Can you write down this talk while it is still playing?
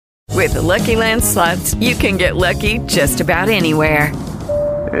With the Lucky Land Slots, you can get lucky just about anywhere.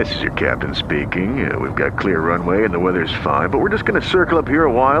 This is your captain speaking. We've got clear runway and the weather's fine, but we're just going to circle up here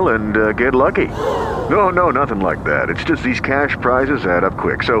a while and get lucky. No, nothing like that. It's just these cash prizes add up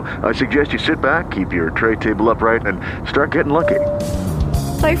quick. So I suggest you sit back, keep your tray table upright, and start getting lucky.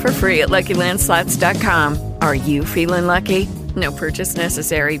 Play for free at LuckyLandSlots.com. Are you feeling lucky? No purchase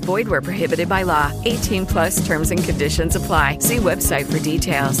necessary. Void where prohibited by law. 18 plus terms and conditions apply. See website for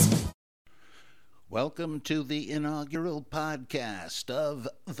details. Welcome to the inaugural podcast of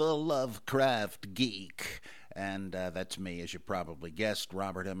the Lovecraft Geek. And that's me, as you probably guessed,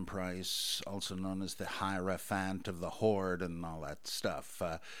 Robert M. Price, also known as the Hierophant of the Horde and all that stuff.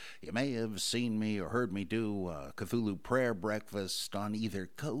 You may have seen me or heard me do Cthulhu Prayer Breakfast on either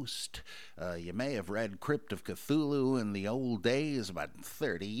coast. You may have read Crypt of Cthulhu in the old days, about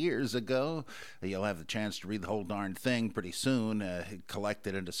 30 years ago. You'll have the chance to read the whole darn thing pretty soon,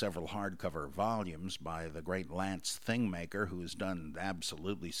 collected into several hardcover volumes by the great Lance Thingmaker, who has done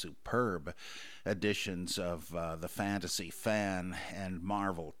absolutely superb editions of the Fantasy Fan and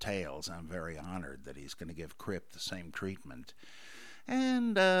Marvel Tales. I'm very honored that he's going to give Crypt the same treatment.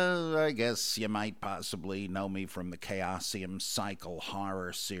 And I guess you might possibly know me from the Chaosium Cycle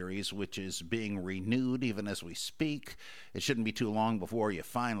horror series, which is being renewed even as we speak. It shouldn't be too long before you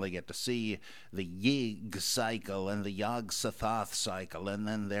finally get to see the Yig Cycle and the Yog-Sothoth Cycle, and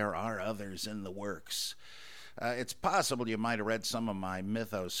then there are others in the works. It's possible you might have read some of my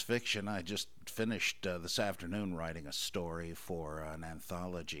mythos fiction. I just finished this afternoon writing a story for an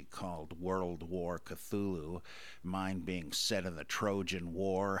anthology called World War Cthulhu, mine being set in the Trojan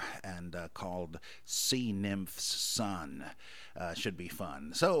War, and called Sea Nymph's Son. Should be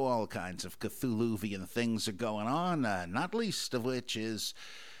fun. So all kinds of Cthulhuvian things are going on, not least of which is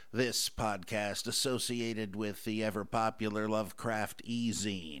this podcast associated with the ever-popular Lovecraft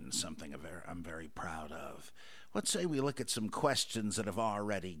e-zine, something I'm very proud of. Let's say we look at some questions that have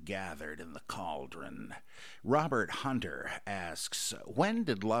already gathered in the cauldron. Robert Hunter asks, when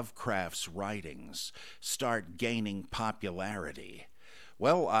did Lovecraft's writings start gaining popularity?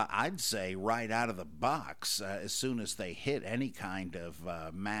 Well, I'd say right out of the box, as soon as they hit any kind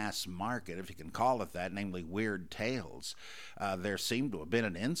of mass market, if you can call it that, namely weird tales, there seemed to have been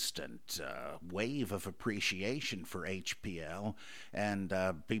an instant wave of appreciation for HPL, and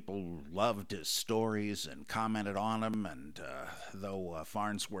people loved his stories and commented on them, and though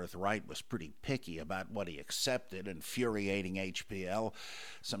Farnsworth Wright was pretty picky about what he accepted, infuriating HPL,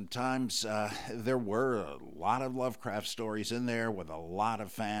 sometimes there were a lot of Lovecraft stories in there with a lot of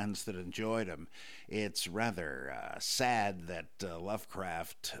fans that enjoyed him. It's rather sad that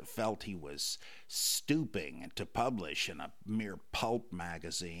Lovecraft felt he was stooping to publish in a mere pulp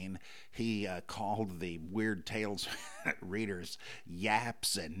magazine. He called the Weird Tales readers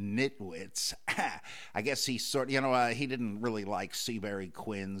yaps and nitwits. I guess he he didn't really like Seabury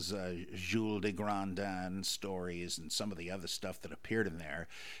Quinn's Jules de Grandin stories and some of the other stuff that appeared in there.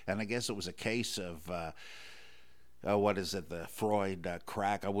 And I guess it was a case of the Freud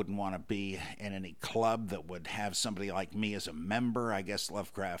crack. I wouldn't want to be in any club that would have somebody like me as a member. I guess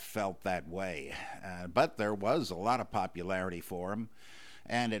Lovecraft felt that way. But there was a lot of popularity for him,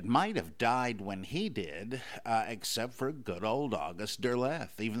 and it might have died when he did, except for good old August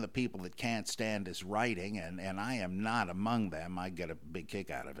Derleth. Even the people that can't stand his writing, and I am not among them, I get a big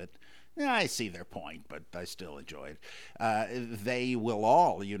kick out of it. Yeah, I see their point, but I still enjoy it. They will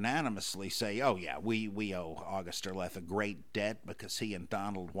all unanimously say, oh yeah, we owe August Derleth a great debt because he and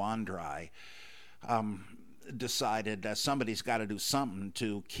Donald Wandry decided somebody's got to do something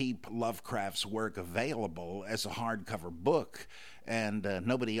to keep Lovecraft's work available as a hardcover book. And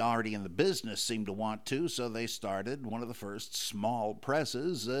nobody already in the business seemed to want to, so they started one of the first small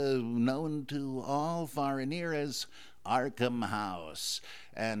presses known to all far and near as Arkham House.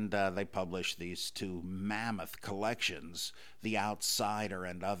 And they published these two mammoth collections, The Outsider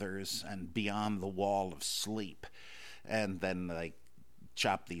and Others, and Beyond the Wall of Sleep. And then they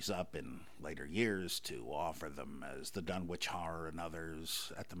chopped these up in later years to offer them as The Dunwich Horror and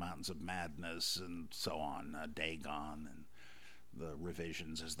Others, At the Mountains of Madness, and so on, Dagon, and the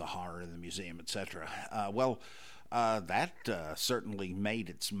revisions as The Horror in the Museum, etc. That certainly made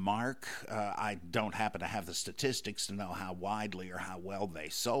its mark. I don't happen to have the statistics to know how widely or how well they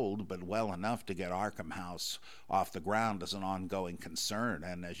sold, but well enough to get Arkham House off the ground as an ongoing concern.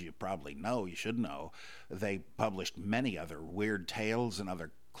 And as you probably know, you should know, they published many other weird tales and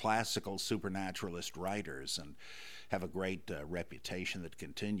other classical supernaturalist writers, and have a great reputation that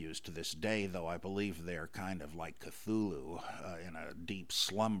continues to this day, though I believe they're kind of like Cthulhu in a deep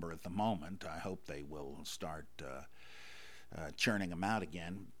slumber at the moment. I hope they will start churning them out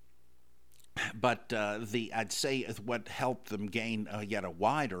again. But I'd say what helped them gain yet a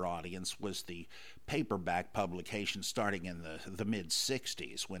wider audience was the paperback publication starting in the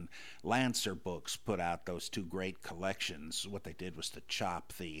mid-'60s when Lancer Books put out those two great collections. What they did was to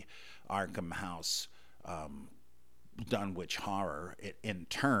chop the Arkham House Dunwich Horror, in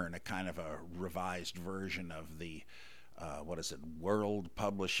turn a kind of a revised version of the, World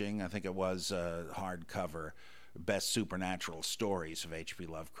Publishing, I think it was, hardcover Best Supernatural Stories of H.P.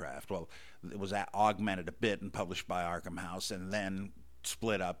 Lovecraft. Well, it was augmented a bit and published by Arkham House, and then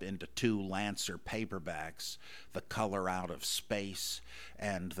split up into two Lancer paperbacks, The Color Out of Space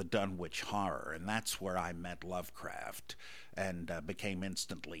and The Dunwich Horror, and that's where I met Lovecraft and became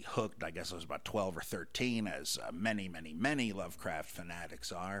instantly hooked. I guess I was about 12 or 13, as many, many, many Lovecraft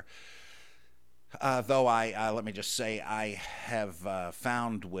fanatics are. Though let me just say, I have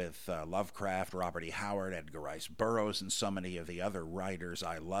found with Lovecraft, Robert E. Howard, Edgar Rice Burroughs, and so many of the other writers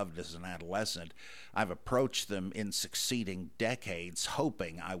I loved as an adolescent, I've approached them in succeeding decades,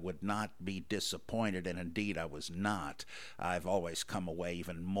 hoping I would not be disappointed, and indeed I was not. I've always come away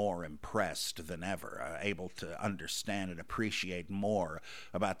even more impressed than ever, able to understand and appreciate more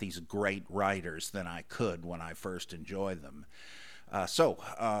about these great writers than I could when I first enjoyed them. All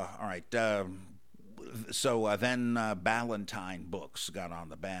right. Then Ballantine Books got on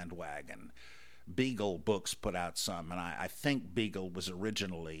the bandwagon. Beagle Books put out some, and I think Beagle was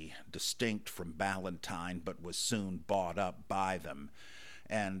originally distinct from Ballantine, but was soon bought up by them.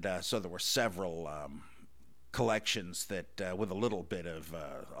 And so there were several collections that, with a little bit of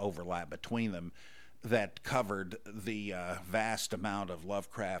overlap between them, that covered the vast amount of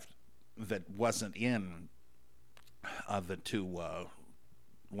Lovecraft that wasn't in the two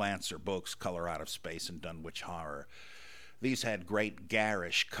Lancer books, Color Out of Space and Dunwich Horror. These had great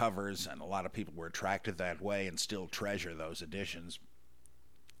garish covers, and a lot of people were attracted that way and still treasure those editions.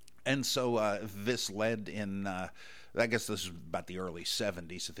 And so this led in, I guess this is about the early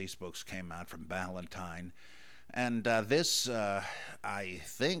 70s that these books came out from Ballantine. And this, I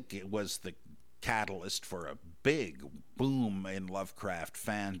think it was the catalyst for a big boom in Lovecraft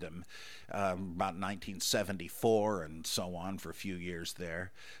fandom, about 1974 and so on, for a few years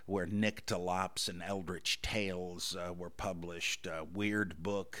there, where Nyctalops and Eldritch Tales were published, Weird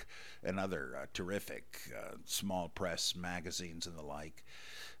Book, and other terrific small press magazines and the like.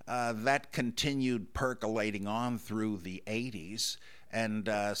 That continued percolating on through the 80s, and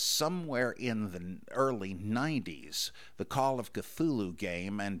somewhere in the early 90s, the Call of Cthulhu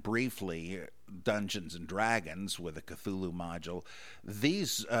game, and briefly Dungeons and Dragons with a Cthulhu module,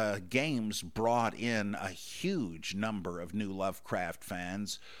 these games brought in a huge number of new Lovecraft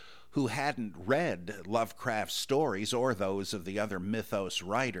fans who hadn't read Lovecraft stories or those of the other mythos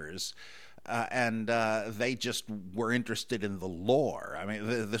writers. And they just were interested in the lore. I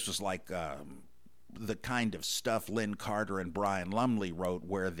mean, this was like the kind of stuff Lynn Carter and Brian Lumley wrote,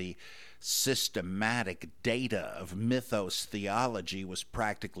 where the systematic data of mythos theology was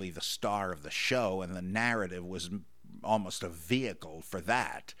practically the star of the show, and the narrative was almost a vehicle for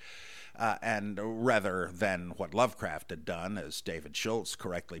that. And rather than what Lovecraft had done, as David Schultz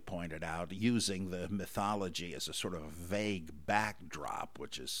correctly pointed out, using the mythology as a sort of vague backdrop,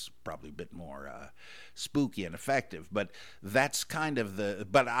 which is probably a bit more spooky and effective. But that's kind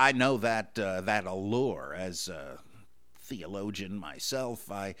of but I know that that allure as a theologian myself.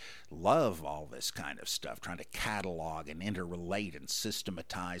 I love all this kind of stuff, trying to catalog and interrelate and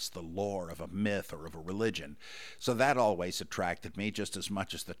systematize the lore of a myth or of a religion. So that always attracted me just as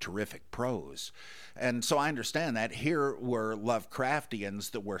much as the terrific prose. And so I understand that. Here were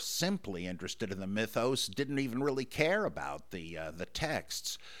Lovecraftians that were simply interested in the mythos, didn't even really care about the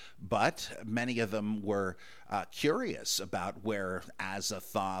texts. But many of them were curious about where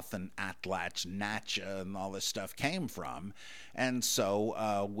Azathoth and Atlatch-Natcha and all this stuff came from. And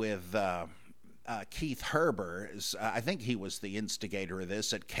so with Keith Herber, I think he was the instigator of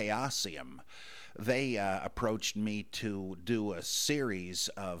this at Chaosium, they approached me to do a series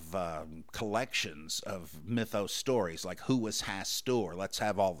of collections of mythos stories, like Who Was Hastur? Let's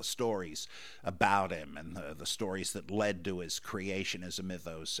have all the stories about him and the stories that led to his creation as a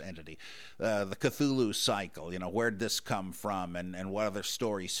mythos entity. The Cthulhu cycle, where'd this come from, and what other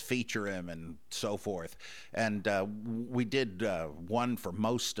stories feature him, and so forth. And we did one for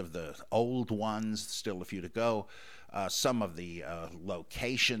most of the old ones, still a few to go, some of the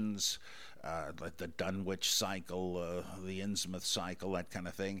locations, like the Dunwich cycle, the Innsmouth cycle, that kind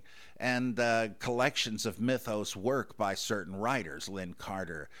of thing, and collections of mythos work by certain writers, Lynn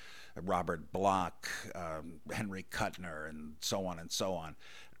Carter, Robert Bloch, Henry Kuttner, and so on and so on.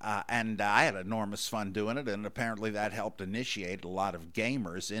 And I had enormous fun doing it, and apparently that helped initiate a lot of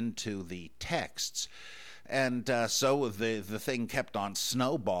gamers into the texts. And so the thing kept on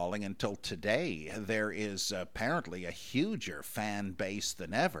snowballing until today. There is apparently a huger fan base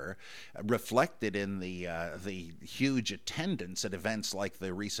than ever, reflected in the huge attendance at events like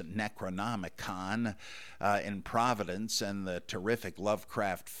the recent Necronomicon in Providence and the terrific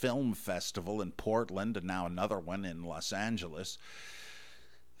Lovecraft Film Festival in Portland, and now another one in Los Angeles.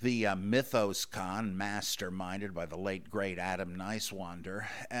 The Mythos Con, masterminded by the late, great Adam Nicewander,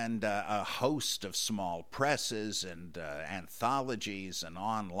 and a host of small presses and anthologies and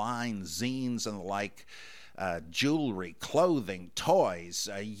online zines and the like, jewelry, clothing, toys,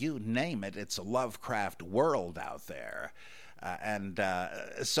 you name it, it's a Lovecraft world out there.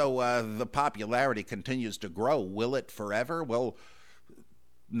 So the popularity continues to grow. Will it forever? Well,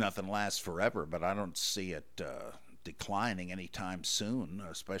 nothing lasts forever, but I don't see it declining anytime soon,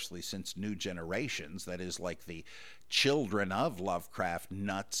 especially since new generations, that is like the children of Lovecraft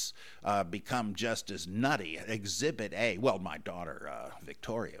nuts, become just as nutty. Exhibit A, well, my daughter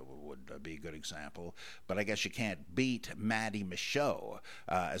Victoria would be a good example, but I guess you can't beat Maddie Michaud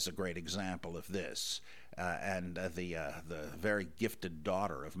as a great example of this. And the very gifted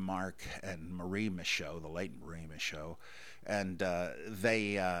daughter of Mark and Marie Michaud, the late Marie Michaud, and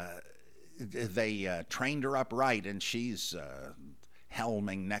they trained her up right, and she's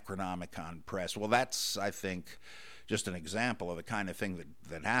helming Necronomicon Press. Well, that's, I think, just an example of the kind of thing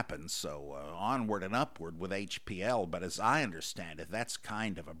that happens. So onward and upward with HPL, but as I understand it, that's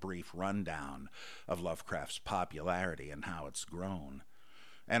kind of a brief rundown of Lovecraft's popularity and how it's grown.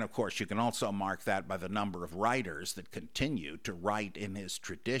 And of course, you can also mark that by the number of writers that continue to write in his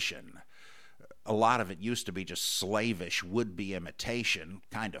tradition. A lot of it used to be just slavish would-be imitation,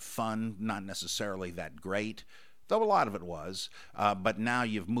 kind of fun, not necessarily that great, though a lot of it was. But now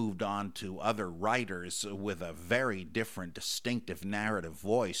you've moved on to other writers with a very different, distinctive narrative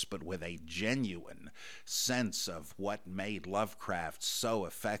voice, but with a genuine sense of what made Lovecraft so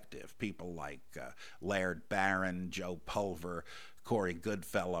effective. People like Laird Barron, Joe Pulver, Corey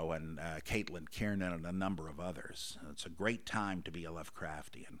Goodfellow, and Caitlin Kiernan, and a number of others. It's a great time to be a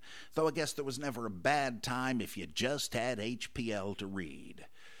Lovecraftian, though I guess there was never a bad time if you just had HPL to read.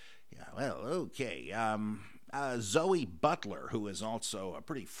 Yeah, well, okay. Zoe Butler, who is also a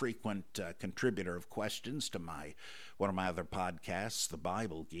pretty frequent contributor of questions to one of my other podcasts, The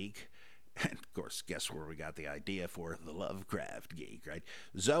Bible Geek. And, of course, guess where we got the idea for the Lovecraft Geek, right?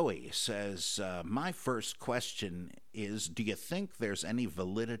 Zoe says, my first question is, do you think there's any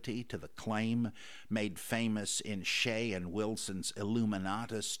validity to the claim made famous in Shea and Wilson's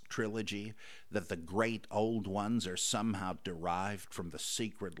Illuminatus trilogy that the great old ones are somehow derived from the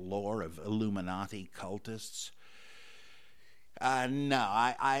secret lore of Illuminati cultists?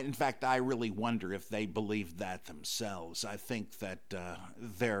 No, in fact, I really wonder if they believed that themselves. I think that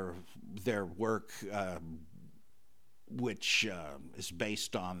their work, which is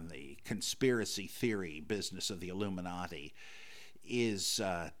based on the conspiracy theory business of the Illuminati, is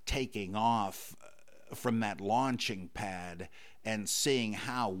taking off from that launching pad and seeing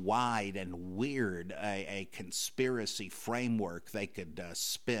how wide and weird a conspiracy framework they could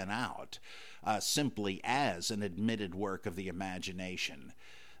spin out. Simply as an admitted work of the imagination.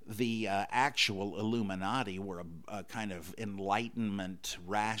 The actual Illuminati were a kind of Enlightenment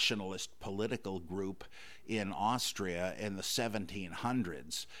rationalist political group in Austria in the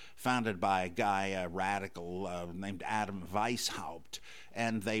 1700s, founded by a guy, a radical named Adam Weishaupt,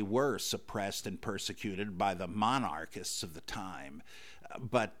 and they were suppressed and persecuted by the monarchists of the time.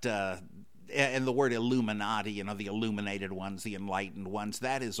 And the word Illuminati, the illuminated ones, the enlightened ones,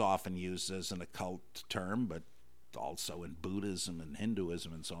 that is often used as an occult term, but also in Buddhism and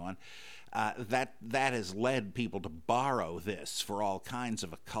Hinduism and so on. That has led people to borrow this for all kinds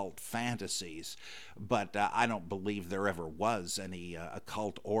of occult fantasies, but I don't believe there ever was any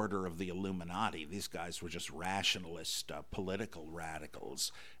occult order of the Illuminati. These guys were just rationalist political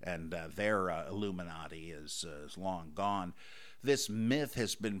radicals, and their Illuminati is long gone. This myth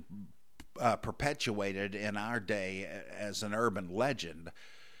has been perpetuated in our day as an urban legend,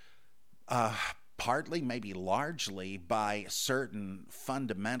 partly, maybe largely, by certain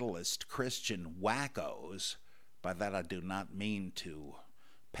fundamentalist Christian wackos. By that I do not mean to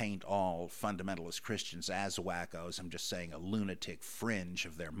paint all fundamentalist Christians as wackos. I'm just saying a lunatic fringe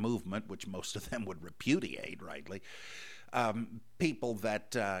of their movement, which most of them would repudiate, rightly. People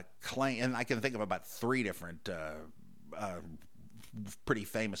that claim, and I can think of about three different pretty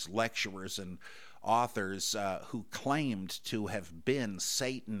famous lecturers and authors who claimed to have been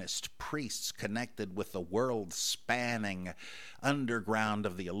Satanist priests connected with the world-spanning underground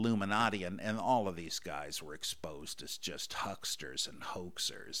of the Illuminati, and all of these guys were exposed as just hucksters and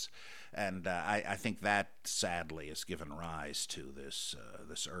hoaxers. And I think that, sadly, has given rise to this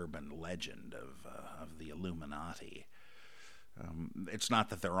urban legend of the Illuminati. It's not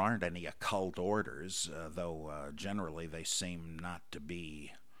that there aren't any occult orders, though generally they seem not to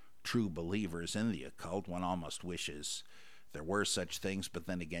be true believers in the occult. One almost wishes there were such things, but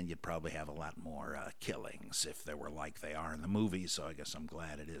then again, you'd probably have a lot more killings if they were like they are in the movies, so I guess I'm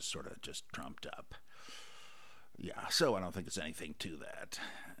glad it is sort of just trumped up. Yeah, so I don't think there's anything to that.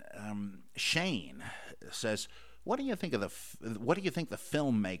 Shane says, what do you think the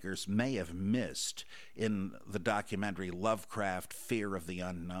filmmakers may have missed in the documentary Lovecraft, Fear of the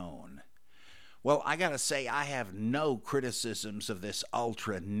Unknown? Well, I gotta say, I have no criticisms of this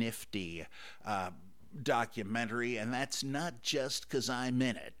ultra-nifty documentary, and that's not just because I'm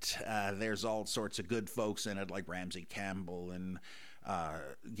in it. There's all sorts of good folks in it, like Ramsey Campbell and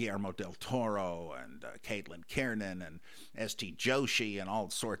Guillermo del Toro and Caitlin Kiernan and St. Joshi and all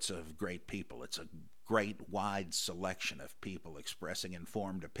sorts of great people. It's a great wide selection of people expressing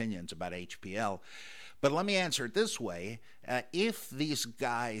informed opinions about HPL. But let me answer it this way. If these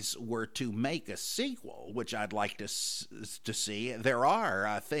guys were to make a sequel, which I'd like to see, there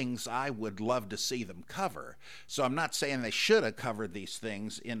are things I would love to see them cover. So I'm not saying they should have covered these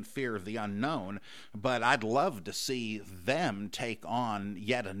things in Fear of the Unknown, but I'd love to see them take on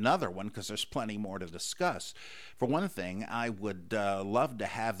yet another one, because there's plenty more to discuss. For one thing, I would love to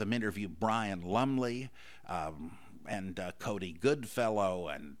have them interview Brian Lumley, and Cody Goodfellow,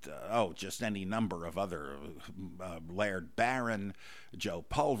 and just any number of other, Laird Barron, Joe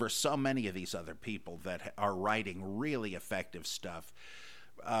Pulver, so many of these other people that are writing really effective stuff.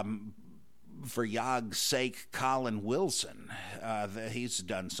 For Yog's sake, Colin Wilson, he's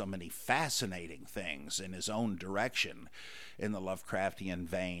done so many fascinating things in his own direction in the Lovecraftian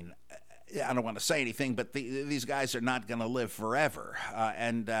vein. I don't want to say anything, but these guys are not going to live forever.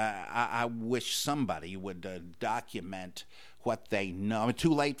 And I wish somebody would document what they know. I mean,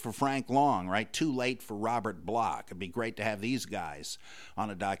 too late for Frank Long, right? Too late for Robert Bloch. It'd be great to have these guys on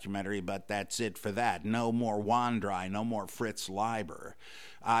a documentary, but that's it for that. No more Wandry, no more Fritz Leiber.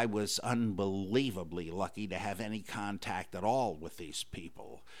 I was unbelievably lucky to have any contact at all with these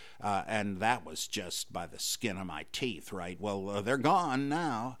people. And that was just by the skin of my teeth, right? Well, they're gone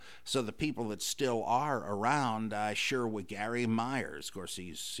now. So the people that still are around, sure, with Gary Myers. Of course,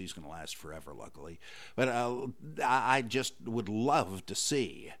 he's going to last forever, luckily. But I just would love to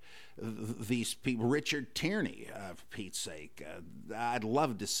see these people, Richard Tierney, for Pete's sake. I'd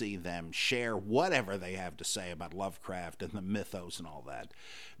love to see them share whatever they have to say about Lovecraft and the mythos and all that.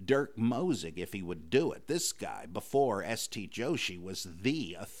 Dirk Mosig, if he would do it. This guy, before St. Joshi, was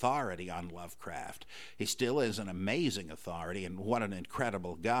the authority on Lovecraft. He still is an amazing authority, and what an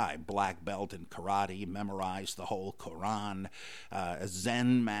incredible guy. Black belt in karate, memorized the whole Quran, a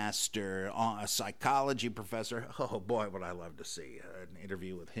Zen master, a psychology professor. Oh boy, would I love to see an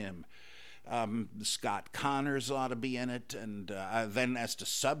interview with him. Scott Connors ought to be in it, and then as to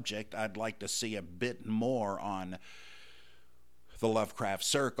subject, I'd like to see a bit more on the Lovecraft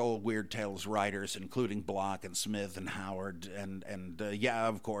Circle, Weird Tales writers, including Bloch and Smith and Howard, and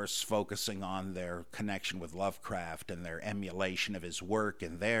of course, focusing on their connection with Lovecraft and their emulation of his work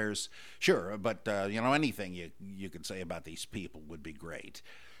and theirs. Sure, but anything you could say about these people would be great.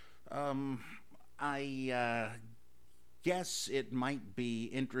 I guess it might be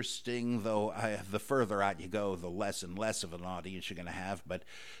interesting, though the further out you go, the less and less of an audience you're going to have. But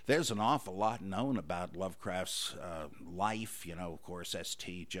there's an awful lot known about Lovecraft's life. Of course,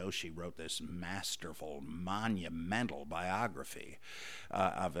 St. Joshi wrote this masterful, monumental biography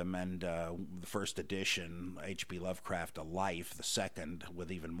of him. And the first edition, H.P. Lovecraft, A Life, the second,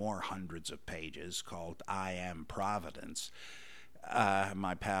 with even more hundreds of pages, called I Am Providence.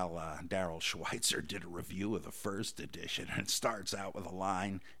 My pal Daryl Schweitzer did a review of the first edition, and it starts out with a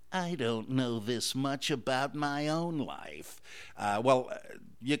line, "I don't know this much about my own life."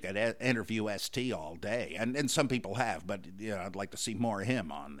 You could interview ST all day, and some people have, but I'd like to see more of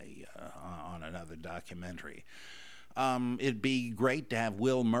him on another documentary. It'd be great to have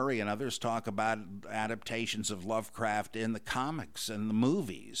Will Murray and others talk about adaptations of Lovecraft in the comics and the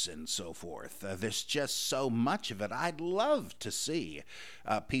movies and so forth. There's just so much of it. I'd love to see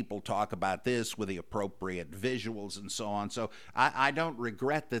people talk about this with the appropriate visuals and so on. So I don't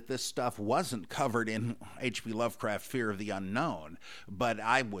regret that this stuff wasn't covered in H.P. Lovecraft Fear of the Unknown, but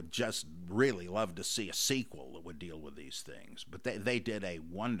I would just really love to see a sequel that would deal with these things. But they did a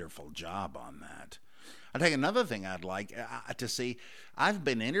wonderful job on that. I'll tell you another thing I'd like to see. I've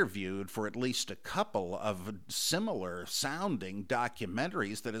been interviewed for at least a couple of similar sounding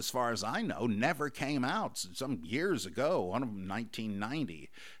documentaries that, as far as I know, never came out some years ago. One of them 1990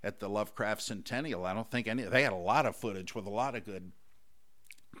 at the Lovecraft Centennial. I don't think they had a lot of footage with a lot of good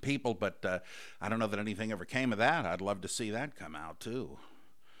people, but I don't know that anything ever came of that. I'd love to see that come out too.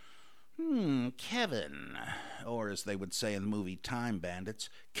 Kevin, or as they would say in the movie Time Bandits,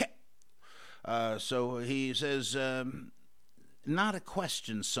 so he says, not a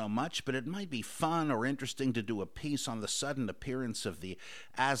question so much, but it might be fun or interesting to do a piece on the sudden appearance of the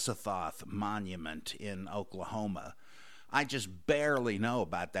Azathoth monument in Oklahoma. I just barely know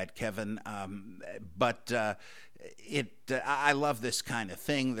about that, Kevin, but I love this kind of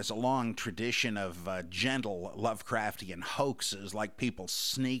thing. There's a long tradition of gentle Lovecraftian hoaxes, like people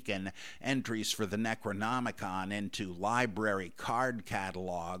sneaking entries for the Necronomicon into library card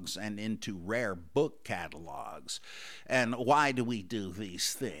catalogs and into rare book catalogs. And why do we do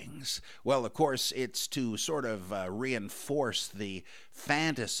these things? Well, of course, it's to sort of reinforce the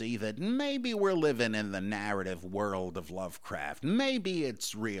fantasy that maybe we're living in the narrative world of Lovecraft. Maybe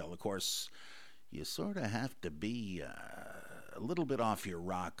it's real. Of course, you sort of have to be a little bit off your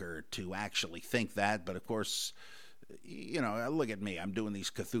rocker to actually think that. But of course, you know, look at me. I'm doing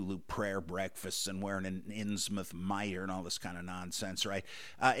these Cthulhu prayer breakfasts and wearing an Innsmouth mitre and all this kind of nonsense, right?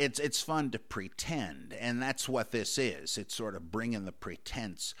 It's fun to pretend, and that's what this is. It's sort of bringing the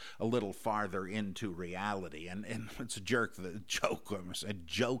pretense a little farther into reality, and it's a joke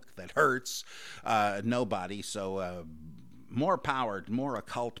that hurts nobody. So. More power, more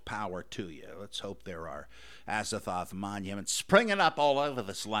occult power to you. Let's hope there are Azathoth monuments springing up all over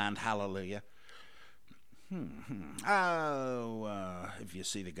this land. Hallelujah. If you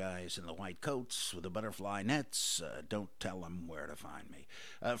see the guys in the white coats with the butterfly nets, don't tell them where to find me.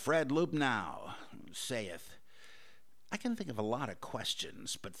 Fred Lubnow saith, I can think of a lot of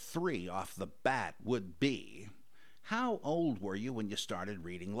questions, but 3 off the bat would be, how old were you when you started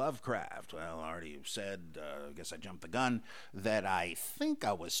reading Lovecraft? Well, I already said, I guess I jumped the gun, that I think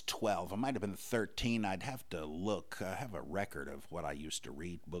I was 12. I might have been 13. I'd have to look. I have a record of what I used to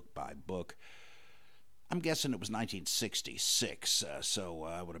read book by book. I'm guessing it was 1966, so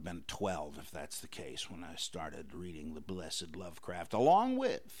I would have been 12 if that's the case when I started reading the blessed Lovecraft, along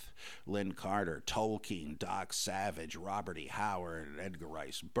with Lynn Carter, Tolkien, Doc Savage, Robert E. Howard, Edgar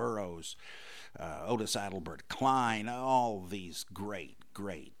Rice Burroughs, Otis Adelbert Klein, all these great,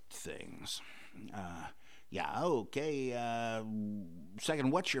 great things. Okay.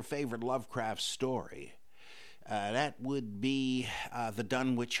 Second, what's your favorite Lovecraft story? That would be The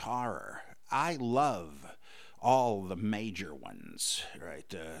Dunwich Horror. I love all the major ones, right?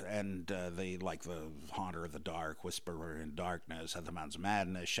 They like The Haunter of the Dark, Whisperer in Darkness, At the Mountains of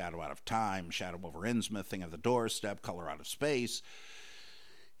Madness, Shadow Out of Time, Shadow over Innsmouth, Thing of the Doorstep, Color Out of Space,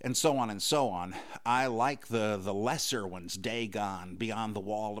 and so on and so on. I like the lesser ones, Dagon, Beyond the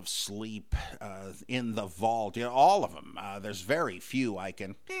Wall of Sleep, In the Vault, all of them. There's very few I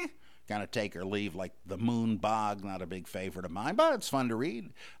can kind of take or leave, like The Moon Bog, not a big favorite of mine, but it's fun to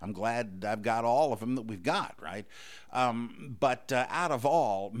read. I'm glad I've got all of them that we've got, right? But out of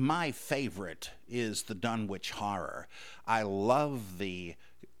all, my favorite is The Dunwich Horror. I love the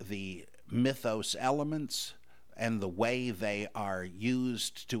mythos elements and the way they are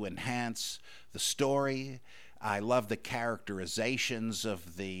used to enhance the story. I love the characterizations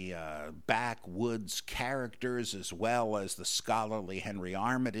of the backwoods characters, as well as the scholarly Henry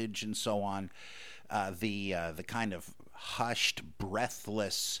Armitage and so on. The kind of hushed,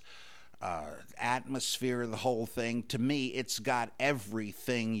 breathless atmosphere of the whole thing. To me, it's got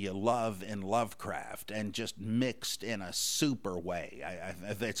everything you love in Lovecraft, and just mixed in a super way.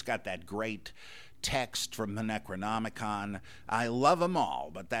 It's got that great text from the Necronomicon. I love them all,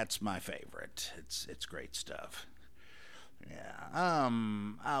 but that's my favorite. It's great stuff.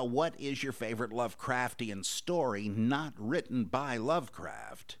 Yeah. What is your favorite Lovecraftian story not written by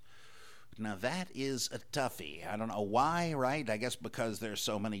Lovecraft? Now, that is a toughie. I don't know why, right? I guess because there's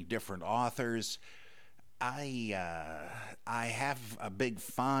so many different authors. I have a big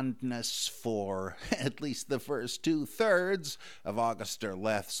fondness for at least the first 2/3 of August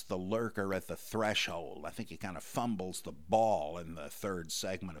Derleth's The Lurker at the Threshold. I think he kind of fumbles the ball in the third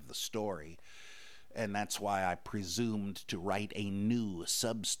segment of the story, and that's why I presumed to write a new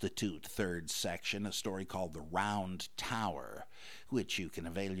substitute third section, a story called The Round Tower, which you can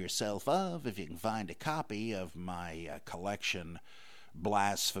avail yourself of if you can find a copy of my collection,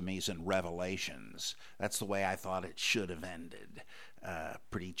 Blasphemies and Revelations. That's the way I thought it should have ended.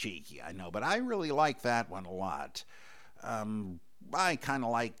 Pretty cheeky, I know, but I really like that one a lot. I kind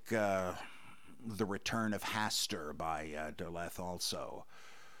of like The Return of Hastur by Derleth also.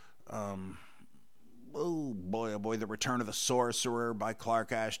 Oh boy, The Return of the Sorcerer by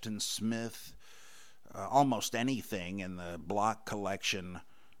Clark Ashton Smith. Almost anything in the block collection,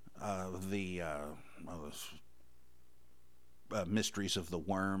 Mysteries of the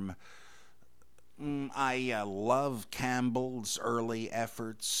Worm. I love Campbell's early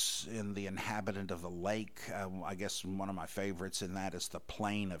efforts in The Inhabitant of the Lake. I guess one of my favorites in that is The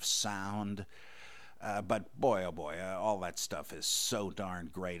Plane of Sound. But boy, oh boy, all that stuff is so darn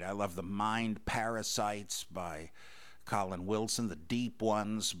great. I love The Mind Parasites by Colin Wilson, The Deep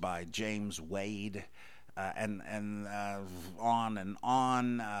Ones by James Wade, and on and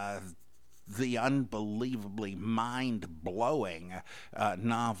on. The unbelievably mind-blowing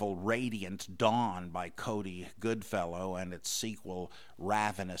novel Radiant Dawn by Cody Goodfellow and its sequel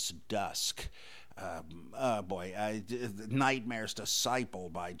Ravenous Dusk. Nightmare's Disciple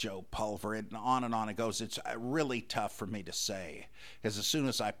by Joe Pulver, and on it goes. It's really tough for me to say, because as soon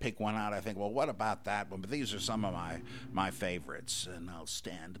as I pick one out, I think, well, what about that one? But these are some of my favorites, and I'll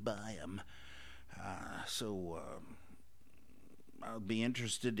stand by them. I'll be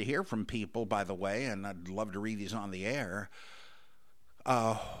interested to hear from people, by the way, and I'd love to read these on the air.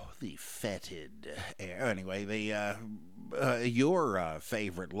 Oh, the fetid air. Anyway, your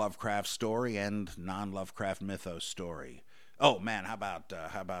favorite Lovecraft story and non-Lovecraft mythos story. Oh man, how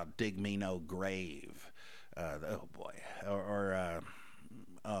about Dig Me No Grave? Oh boy,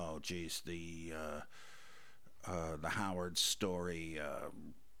 oh geez, the Howard story.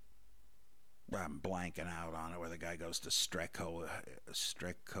 I'm blanking out on it, where the guy goes to Streco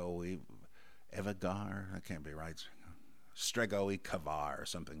Evagar. That can't be right. Stregoe Kavar or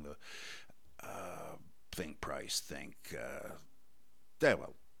something. Think Price.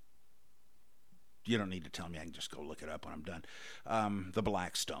 Well, you don't need to tell me. I can just go look it up when I'm done. The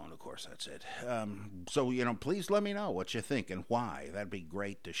Blackstone, of course, that's it. So, please let me know what you think and why. That'd be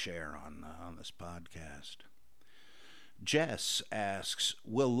great to share on this podcast. Jess asks,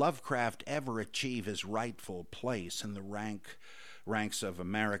 will Lovecraft ever achieve his rightful place in the ranks of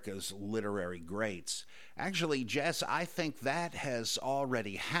America's literary greats? Actually, Jess, I think that has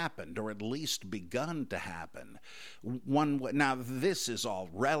already happened, or at least begun to happen. Now, this is all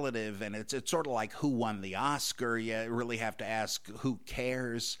relative, and it's sort of like who won the Oscar. You really have to ask, who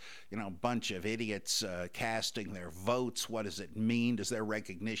cares? A bunch of idiots casting their votes. What does it mean? Does their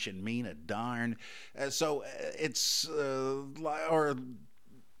recognition mean a darn? It's, or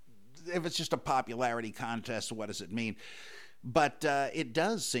if it's just a popularity contest, what does it mean? But it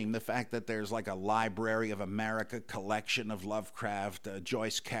does seem the fact that there's like a Library of America collection of Lovecraft.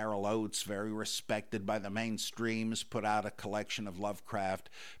 Joyce Carol Oates, very respected by the mainstreams, put out a collection of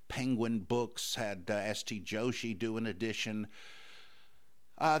Lovecraft. Penguin Books had S.T. Joshi do an edition.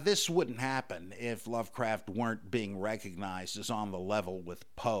 This wouldn't happen if Lovecraft weren't being recognized as on the level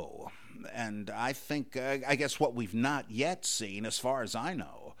with Poe. And I think, I guess what we've not yet seen, as far as I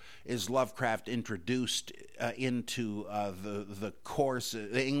know, is Lovecraft introduced into the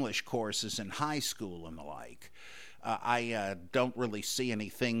English courses in high school and the like. I don't really see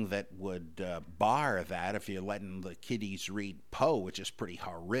anything that would bar that if you're letting the kiddies read Poe, which is pretty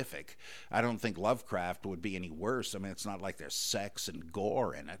horrific. I don't think Lovecraft would be any worse. I mean, it's not like there's sex and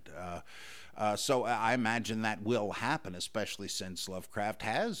gore in it. So I imagine that will happen, especially since Lovecraft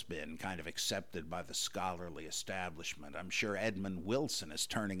has been kind of accepted by the scholarly establishment. I'm sure Edmund Wilson is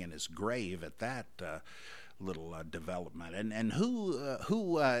turning in his grave at that little development. And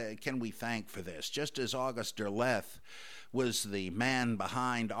who can we thank for this? Just as August Derleth was the man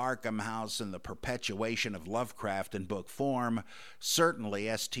behind Arkham House and the perpetuation of Lovecraft in book form, certainly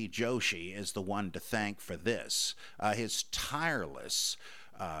S.T. Joshi is the one to thank for this. His tireless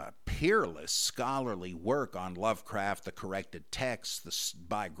peerless scholarly work on Lovecraft, the corrected text, the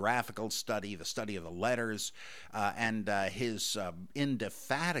biographical study, the study of the letters, and his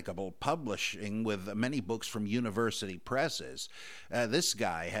indefatigable publishing with many books from university presses. This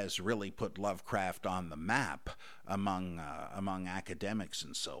guy has really put Lovecraft on the map among academics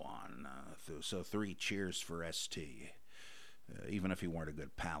and so on. So 3 cheers for ST. Even if he weren't a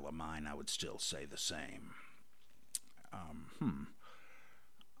good pal of mine, I would still say the same.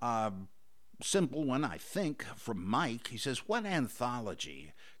 Simple one, I think, from Mike. He says, what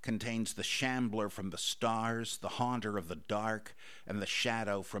anthology contains the shambler from the stars, the haunter of the dark, and the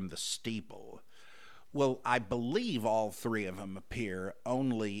shadow from the steeple? Well, I believe all 3 of them appear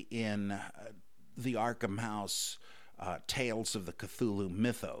only in the Arkham House Tales of the Cthulhu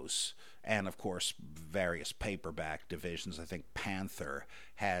Mythos, and of course various paperback divisions. I think Panther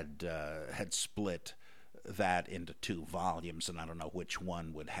had split that into 2 volumes, and I don't know which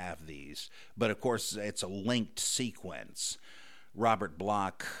one would have these. But of course, it's a linked sequence. Robert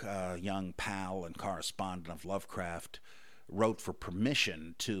Bloch, young pal and correspondent of Lovecraft, wrote for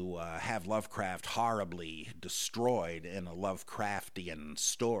permission to have Lovecraft horribly destroyed in a Lovecraftian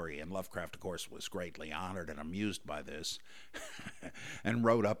story. And Lovecraft, of course, was greatly honored and amused by this and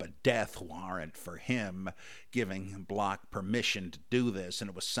wrote up a death warrant for him, giving Bloch permission to do this. And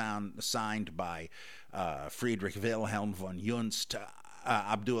it was signed by Friedrich Wilhelm von Junst,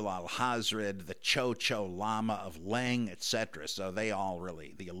 Abdul al-Hazred, the Cho-Cho Lama of Leng, etc. So they all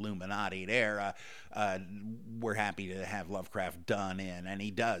really, the Illuminati there, were happy to have Lovecraft done in, and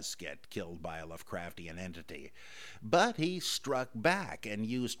he does get killed by a Lovecraftian entity. But he struck back and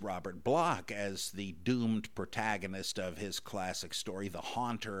used Robert Bloch as the doomed protagonist of his classic story, The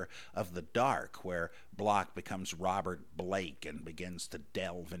Haunter of the Dark, where Bloch becomes Robert Blake and begins to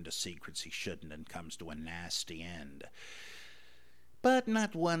delve into secrets he shouldn't and comes to a nasty end. But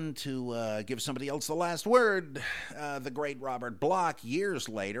not one to give somebody else the last word. The great Robert Bloch, years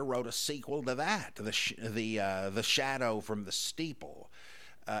later, wrote a sequel to that, The Shadow from the Steeple,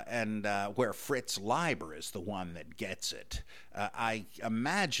 and where Fritz Leiber is the one that gets it. I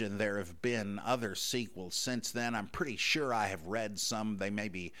imagine there have been other sequels since then. I'm pretty sure I have read some. They may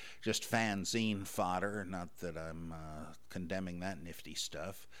be just fanzine fodder, not that I'm condemning that nifty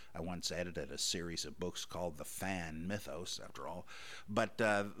stuff. I once edited a series of books called The Fan Mythos, after all. But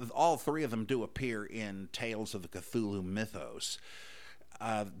all 3 of them do appear in Tales of the Cthulhu Mythos.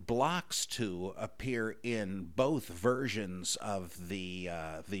 Bloch's 2 appear in both versions of the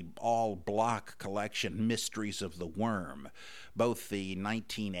all Bloch collection, Mysteries of the Worm, both the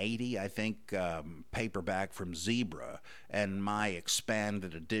 1980, I think, paperback from Zebra, and my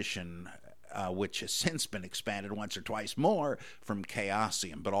expanded edition, which has since been expanded once or twice more, from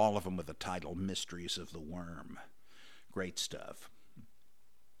Chaosium, but all of them with the title Mysteries of the Worm. Great stuff.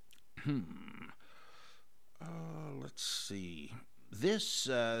 Let's see. This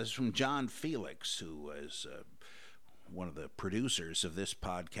is from John Felix, who is one of the producers of this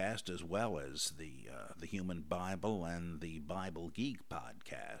podcast, as well as the Human Bible and the Bible Geek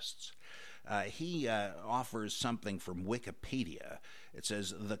podcasts. He offers something from Wikipedia. It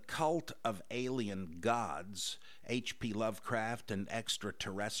says, The Cult of Alien Gods, H.P. Lovecraft and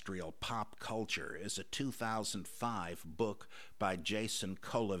Extraterrestrial Pop Culture, is a 2005 book by Jason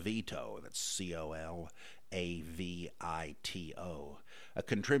Colavito, that's Colavito, a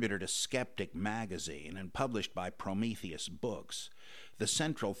contributor to Skeptic magazine and published by Prometheus Books. The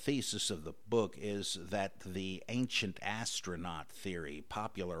central thesis of the book is that the ancient astronaut theory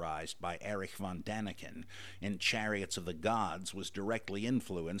popularized by Erich von Däniken in Chariots of the Gods was directly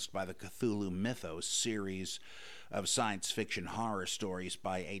influenced by the Cthulhu Mythos series of science fiction horror stories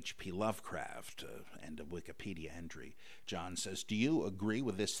by H.P. Lovecraft. End of Wikipedia entry. John says, do you agree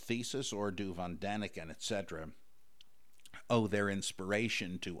with this thesis, or do von Däniken, etc., owe their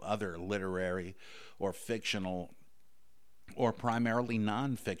inspiration to other literary or fictional or primarily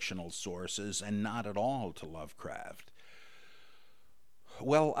non-fictional sources and not at all to Lovecraft?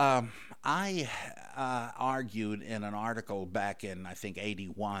 Well, I argued in an article back in, I think,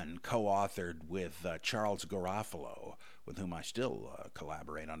 81, co-authored with Charles Garofalo, with whom I still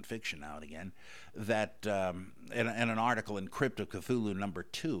collaborate on fiction now and again, that in an article in Crypt of Cthulhu number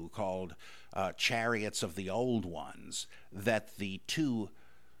 2 called Chariots of the Old Ones, that the 2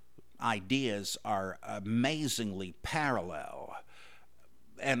 ideas are amazingly parallel.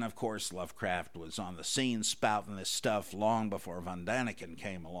 And, of course, Lovecraft was on the scene spouting this stuff long before von Däniken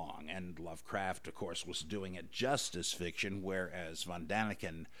came along. And Lovecraft, of course, was doing it just as fiction, whereas von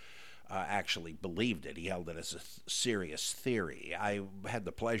Däniken actually believed it. He held it as a serious theory. I had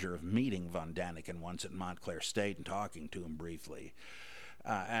the pleasure of meeting von Däniken once at Montclair State and talking to him briefly.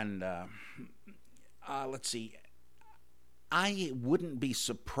 Let's see. I wouldn't be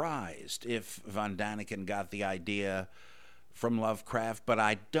surprised if Von Daniken got the idea from Lovecraft, but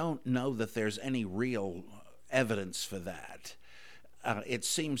I don't know that there's any real evidence for that. It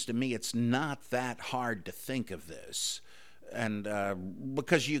seems to me it's not that hard to think of this. And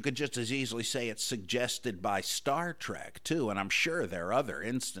because you could just as easily say it's suggested by Star Trek, too, and I'm sure there are other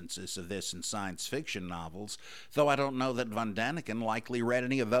instances of this in science fiction novels, though I don't know that Von Daniken likely read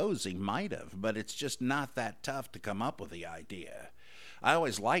any of those. He might have, but it's just not that tough to come up with the idea. I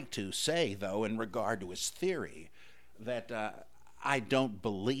always like to say, though, in regard to his theory, that I don't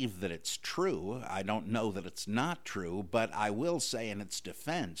believe that it's true. I don't know that it's not true, but I will say in its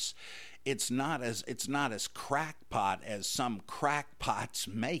defense, it's not as crackpot as some crackpots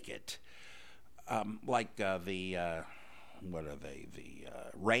make it. Like the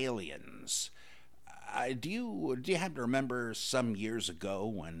Raelians. Do you happen to remember some years ago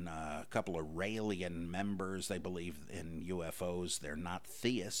when a couple of Raelian members, they believe in UFOs, they're not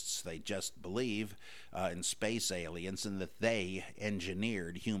theists, they just believe in space aliens and that they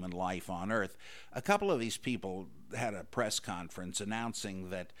engineered human life on Earth. A couple of these people had a press conference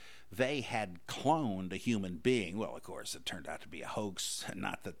announcing that they had cloned a human being. Well, of course, it turned out to be a hoax,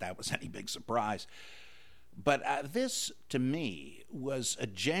 not that that was any big surprise. But this, to me, was a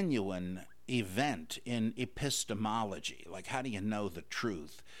genuine event in epistemology. Like, how do you know the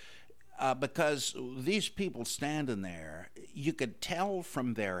truth? Because these people standing there, you could tell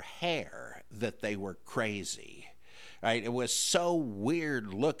from their hair that they were crazy. Right? It was so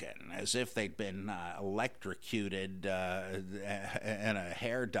weird looking, as if they'd been electrocuted in a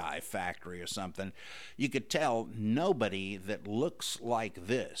hair dye factory or something. You could tell nobody that looks like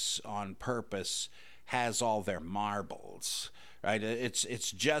this on purpose has all their marbles. Right?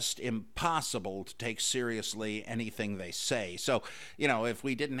 It's just impossible to take seriously anything they say. So, if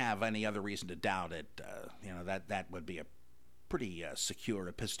we didn't have any other reason to doubt it, that would be a pretty secure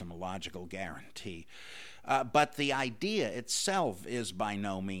epistemological guarantee. But the idea itself is by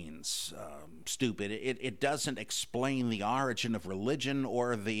no means stupid. It doesn't explain the origin of religion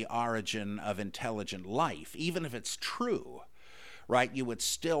or the origin of intelligent life, even if it's true. Right, you would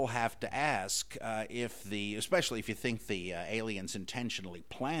still have to ask especially if you think the aliens intentionally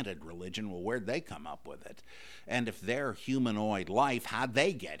planted religion, well, where'd they come up with it? And if they're humanoid life, how'd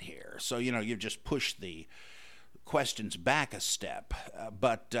they get here? So, you just push the questions back a step.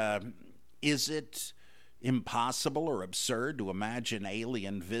 But is it impossible or absurd to imagine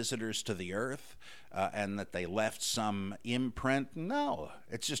alien visitors to the Earth and that they left some imprint? No.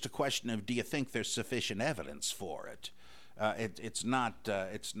 It's just a question of, do you think there's sufficient evidence for it? It's not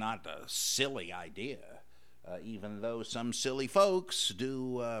a silly idea, even though some silly folks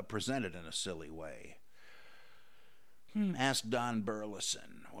do present it in a silly way. Ask Don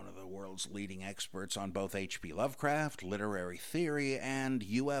Burleson, one of the world's leading experts on both H.P. Lovecraft, literary theory, and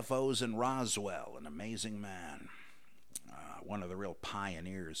UFOs in Roswell, an amazing man. One of the real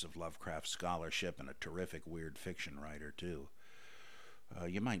pioneers of Lovecraft scholarship and a terrific weird fiction writer, too.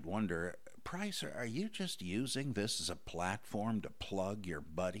 You might wonder, Price, are you just using this as a platform to plug your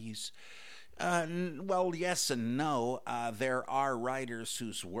buddies? Well, yes and no. There are writers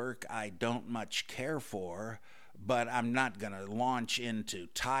whose work I don't much care for, but I'm not going to launch into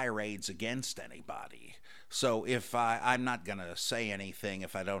tirades against anybody. So if I'm not going to say anything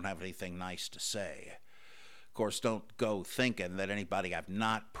if I don't have anything nice to say. Of course, don't go thinking that anybody I've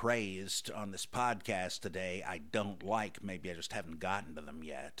not praised on this podcast today I don't like. Maybe I just haven't gotten to them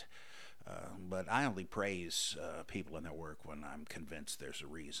yet. But I only praise people in their work when I'm convinced there's a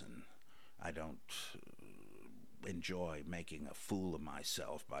reason. I don't enjoy making a fool of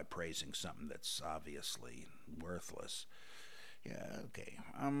myself by praising something that's obviously worthless. Yeah, okay.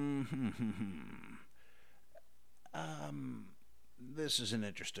 This is an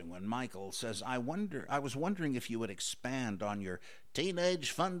interesting one. Michael says, I was wondering if you would expand on your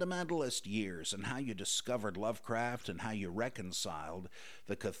teenage fundamentalist years and how you discovered Lovecraft and how you reconciled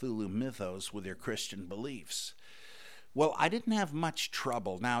the Cthulhu mythos with your Christian beliefs. Well, I didn't have much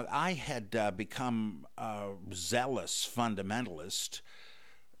trouble. Now, I had become a zealous fundamentalist,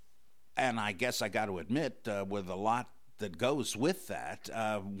 and I guess I got to admit, with a lot that goes with that,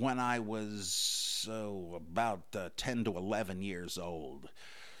 when I was about 10 to 11 years old.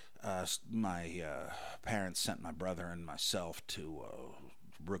 My parents sent my brother and myself to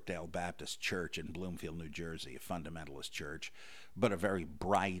Brookdale Baptist Church in Bloomfield, New Jersey, a fundamentalist church, but a very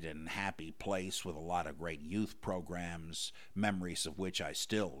bright and happy place with a lot of great youth programs, memories of which I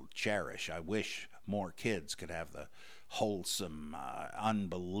still cherish. I wish more kids could have the wholesome,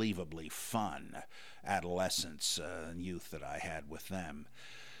 unbelievably fun adolescence and youth that I had with them.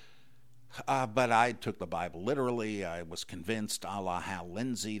 But I took the Bible literally. I was convinced, a la Hal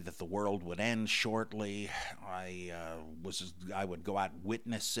Lindsey, that the world would end shortly. I would go out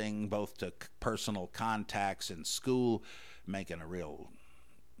witnessing, both to personal contacts in school, making a real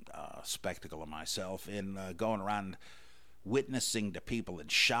spectacle of myself in going around witnessing to people in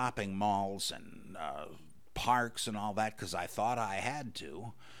shopping malls and parks and all that, because I thought I had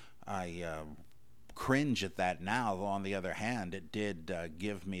to. I cringe at that now, though on the other hand, it did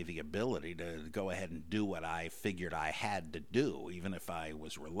give me the ability to go ahead and do what I figured I had to do, even if I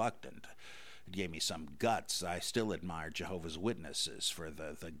was reluctant. It gave me some guts. I still admire Jehovah's Witnesses for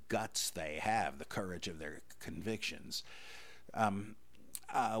the guts they have, the courage of their convictions. I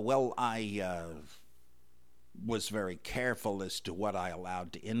was very careful as to what I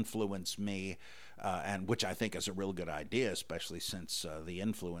allowed to influence me, and which I think is a real good idea, especially since the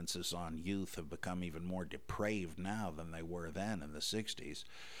influences on youth have become even more depraved now than they were then in the 60s.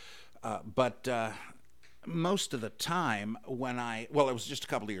 But most of the time it was just a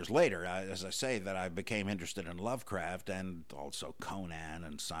couple of years later, as I say, that I became interested in Lovecraft and also Conan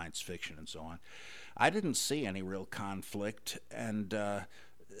and science fiction and so on. I didn't see any real conflict, and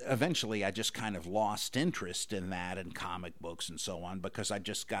eventually I just kind of lost interest in that and comic books and so on, because I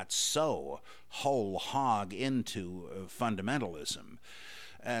just got so whole hog into fundamentalism.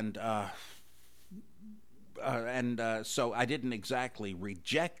 And so I didn't exactly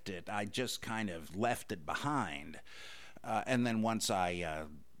reject it. I just kind of left it behind. And then once I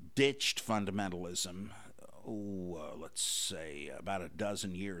ditched fundamentalism, let's say about a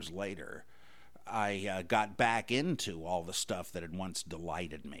dozen years later, I got back into all the stuff that had once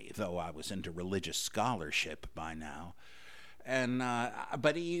delighted me, though I was into religious scholarship by now. And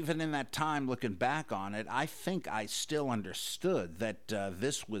but even in that time, looking back on it, I think I still understood that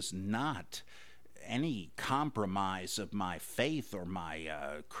this was not any compromise of my faith or my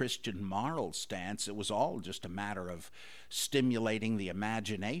Christian moral stance. It was all just a matter of stimulating the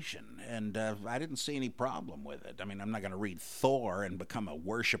imagination, and I didn't see any problem with it. I mean, I'm not going to read Thor and become a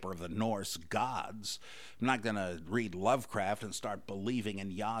worshiper of the Norse gods. I'm not going to read Lovecraft and start believing in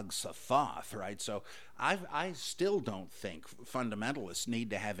Yog-Sothoth, right? So I still don't think fundamentalists need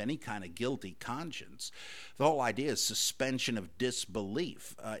to have any kind of guilty conscience. The whole idea is suspension of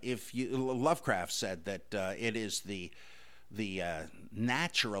disbelief. Lovecraft said that it is the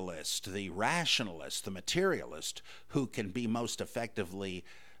naturalist, the rationalist, the materialist who can be most effectively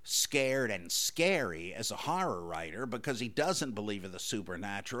scared and scary as a horror writer, because he doesn't believe in the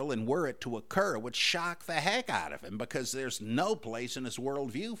supernatural, and were it to occur, it would shock the heck out of him because there's no place in his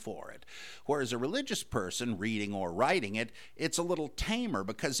worldview for it. Whereas a religious person reading or writing it, it's a little tamer,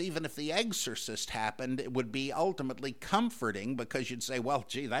 because even if The Exorcist happened, it would be ultimately comforting, because you'd say, well,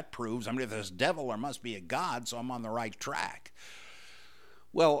 gee, that proves, if there's a devil, there must be a God, so I'm on the right track.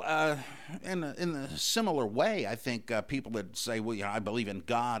 Well, in a similar way, I think people that say, well, I believe in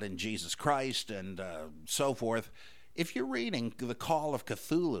God and Jesus Christ and so forth. If you're reading The Call of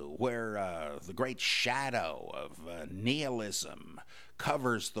Cthulhu, where the great shadow of nihilism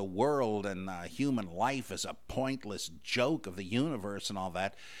covers the world and human life as a pointless joke of the universe and all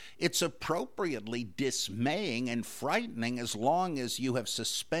that, it's appropriately dismaying and frightening as long as you have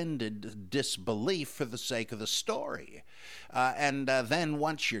suspended disbelief for the sake of the story. And then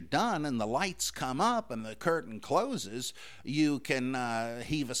once you're done and the lights come up and the curtain closes, you can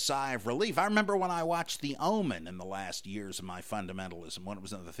heave a sigh of relief. I remember when I watched The Omen in the last years of my fundamentalism, when it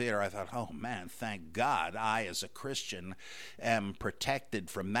was in the theater, I thought, oh man, thank God I as a Christian am protected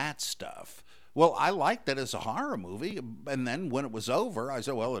from that stuff. Well, I liked it as a horror movie, and then when it was over, I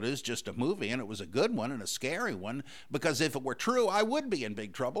said, well, it is just a movie, and it was a good one and a scary one, because if it were true, I would be in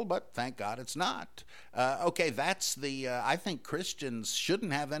big trouble, but thank God it's not. Okay, that's I think Christians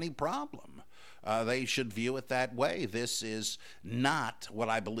shouldn't have any problem. They should view it that way. This is not what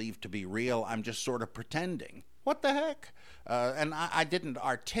I believe to be real. I'm just sort of pretending. What the heck? And I didn't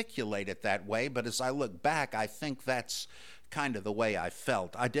articulate it that way, but as I look back, I think that's kind of the way I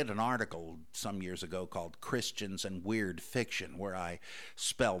felt. I did an article some years ago called Christians and Weird Fiction, where I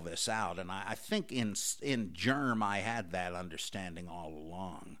spell this out, and I think in germ I had that understanding all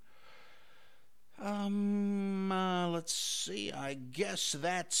along. Let's see, I guess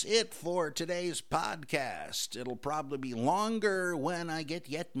that's it for today's podcast. It'll probably be longer when I get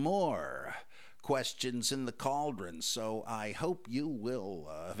yet more questions in the cauldron, so I hope you will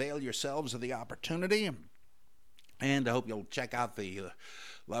avail yourselves of the opportunity And I hope you'll check out the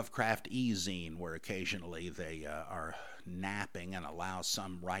Lovecraft e-zine, where occasionally they are napping and allow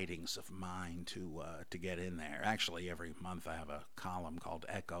some writings of mine to get in there. Actually, every month I have a column called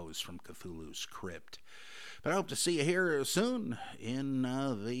Echoes from Cthulhu's Crypt. But I hope to see you here soon in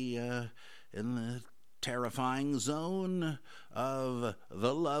the terrifying zone of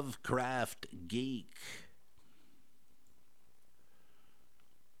the Lovecraft Geek.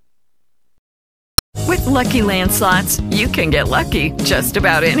 With Lucky Land Slots, you can get lucky just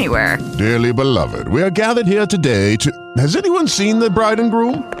about anywhere. Dearly beloved, we are gathered here today to... Has anyone seen the bride and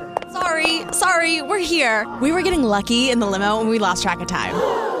groom? Sorry, we're here. We were getting lucky in the limo and we lost track of time.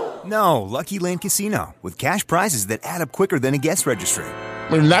 No, Lucky Land Casino, with cash prizes that add up quicker than a guest registry.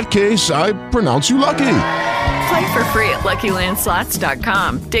 In that case, I pronounce you lucky. Play for free at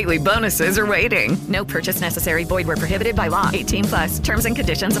LuckyLandSlots.com. Daily bonuses are waiting. No purchase necessary. Void where prohibited by law. 18+. Terms and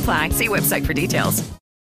conditions apply. See website for details.